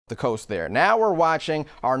the coast there. Now we're watching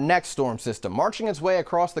our next storm system marching its way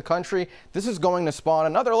across the country. This is going to spawn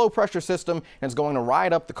another low pressure system and it's going to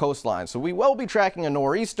ride up the coastline. So we will be tracking a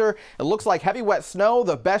nor'easter. It looks like heavy wet snow.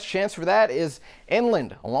 The best chance for that is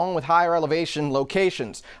inland along with higher elevation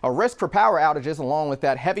locations. A risk for power outages along with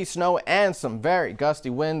that heavy snow and some very gusty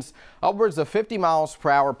winds upwards of 50 miles per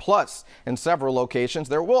hour plus in several locations.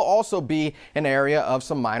 There will also be an area of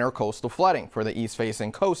some minor coastal flooding for the east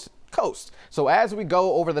facing coast. So as we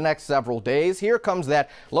go over the next several days, here comes that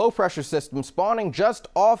low pressure system spawning just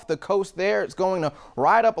off the coast there. It's going to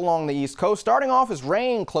ride up along the east coast, starting off as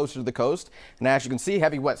rain closer to the coast. And as you can see,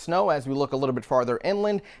 heavy wet snow as we look a little bit farther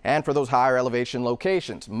inland and for those higher elevation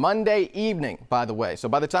locations. Monday evening, by the way. So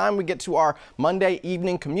by the time we get to our Monday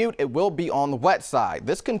evening commute, it will be on the wet side.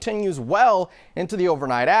 This continues well into the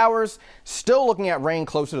overnight hours. Still looking at rain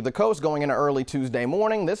closer to the coast going into early Tuesday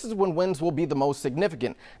morning. This is when winds will be the most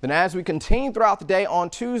significant. Then as we continue throughout the day on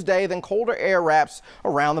Tuesday, then colder air wraps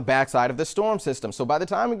around the backside of the storm system. So by the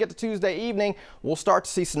time we get to Tuesday evening, we'll start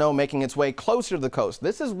to see snow making its way closer to the coast.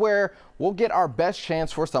 This is where we'll get our best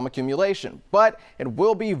chance for some accumulation, but it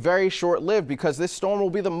will be very short-lived because this storm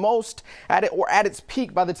will be the most at its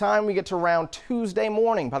peak by the time we get to around Tuesday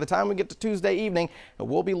morning. By the time we get to Tuesday evening, it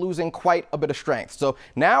will be losing quite a bit of strength. So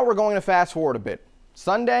now we're going to fast forward a bit.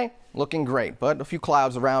 Sunday, looking great, but a few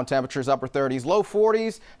clouds around, temperatures upper 30s, low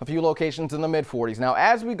 40s, a few locations in the mid 40s. Now,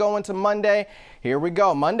 as we go into Monday, here we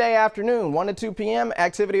go. Monday afternoon, 1 to 2 p.m.,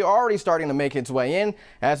 activity already starting to make its way in.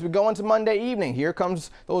 As we go into Monday evening, here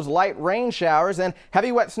comes those light rain showers and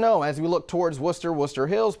heavy wet snow as we look towards Worcester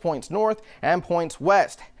Hills, points north and points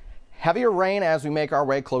west. Heavier rain as we make our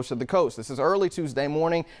way closer to the coast. This is early Tuesday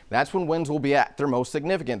morning. That's when winds will be at their most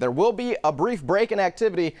significant. There will be a brief break in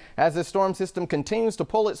activity as the storm system continues to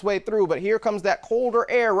pull its way through, but here comes that colder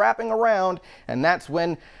air wrapping around, and that's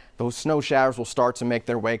when those snow showers will start to make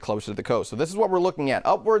their way closer to the coast. So this is what we're looking at.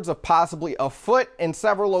 Upwards of possibly a foot in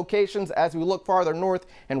several locations as we look farther north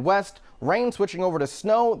and west. Rain switching over to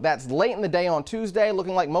snow. That's late in the day on Tuesday,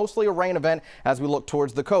 looking like mostly a rain event as we look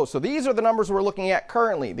towards the coast. So these are the numbers we're looking at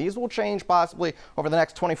currently. These will change possibly over the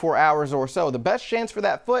next 24 hours or so. The best chance for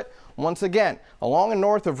that foot, once again, along and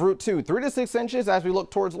north of Route 2, 3 to 6 inches as we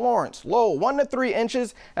look towards Lawrence. Low 1 to 3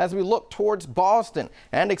 inches as we look towards Boston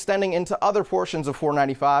and extending into other portions of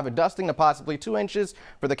 495, adjusting to possibly 2 inches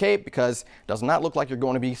for the Cape because it does not look like you're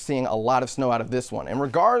going to be seeing a lot of snow out of this one. In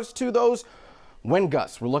regards to those wind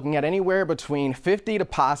gusts, we're looking at anywhere between 50 to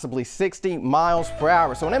possibly 60 miles per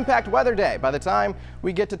hour. So an impact weather day by the time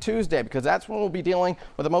we get to Tuesday, because that's when we'll be dealing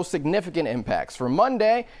with the most significant impacts. For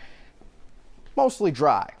Monday, mostly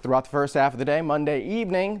dry throughout the first half of the day. Monday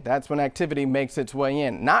evening, that's when activity makes its way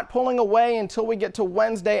in. Not pulling away until we get to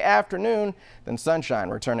Wednesday afternoon, then sunshine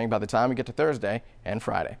returning by the time we get to Thursday and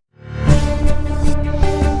Friday.